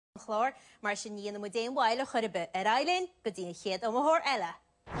chlár, mar sin níana mo déon bhaile churbe Eileen, go dtína chéad ó mthór eile.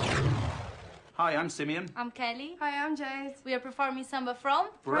 Hi, I'm Simeon. I'm Kelly. Hi, I'm Jade. We are performing samba from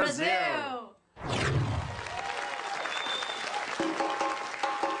Brazil.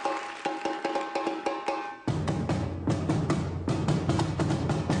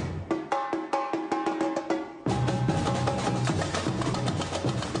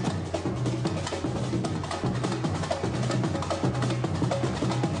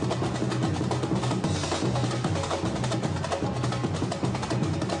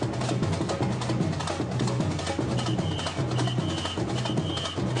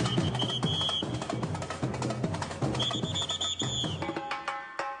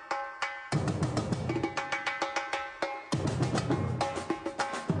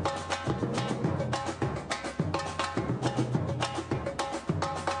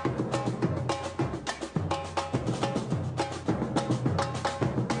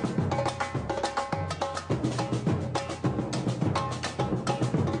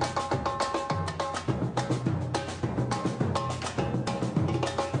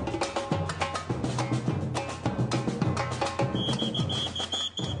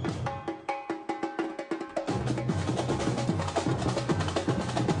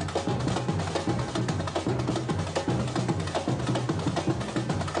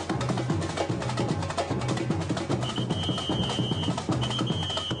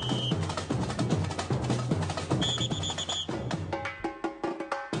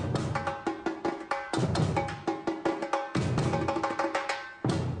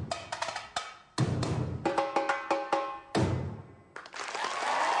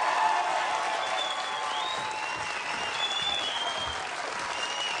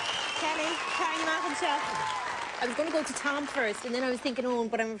 I was going to go to Tom first, and then I was thinking, oh,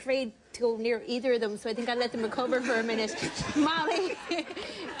 but I'm afraid to go near either of them, so I think I'll let them recover for a minute. Molly,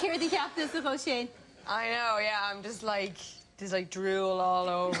 Kirsty Captain, so Shane. I know, yeah, I'm just like, there's like drool all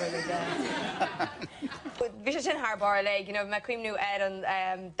over it again. Vi sé sin Harbar le, you know, me cuim nu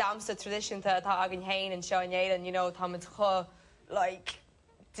an damsa tradition ta agin hain and Sean Yaden, you know, Tom and Cho, like,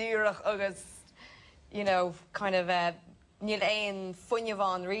 dúrach agus, you know, kind of níl ein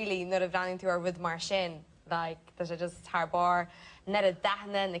funyavan really, not of running to her with mar sin. Like, there's just Harbar, net a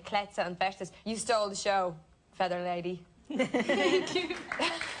dahna, Nicletta and Bestas. You stole the show, Feather Lady. Thank you.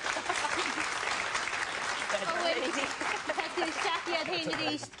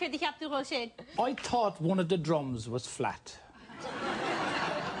 I thought one of the drums was flat.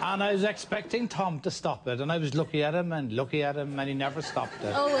 And I was expecting Tom to stop it, and I was looking at him, and he never stopped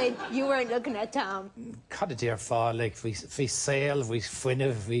it. Oh, wait, you weren't looking at Tom. Cad dear fá, like, we sail, we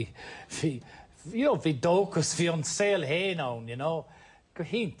finna, you know, we docus, we on sail hey now, you know. Go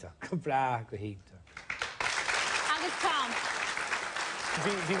hinta, go bra, go hinta. Agus Tom.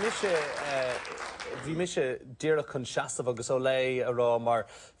 Bhí mi sé díreach chun seasamh agus ó lei a rá mar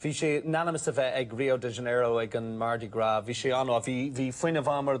bhí sé nanamas a bheith ag Rio de Janeiro ag an Mardi Gras. Bhí sé anó, bhí foioine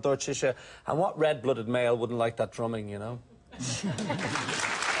bhamar dúirt sé, and what red-blooded male wouldn't like that drumming, you know?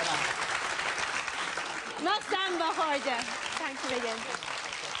 Masamba, Horda. Thanks again.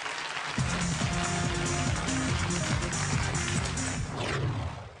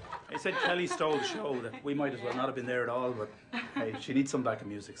 I said Kelly stole the show, that we might as well not have been there at all, but hey, she needs some backing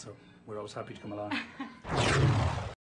music, so we're always happy to come along.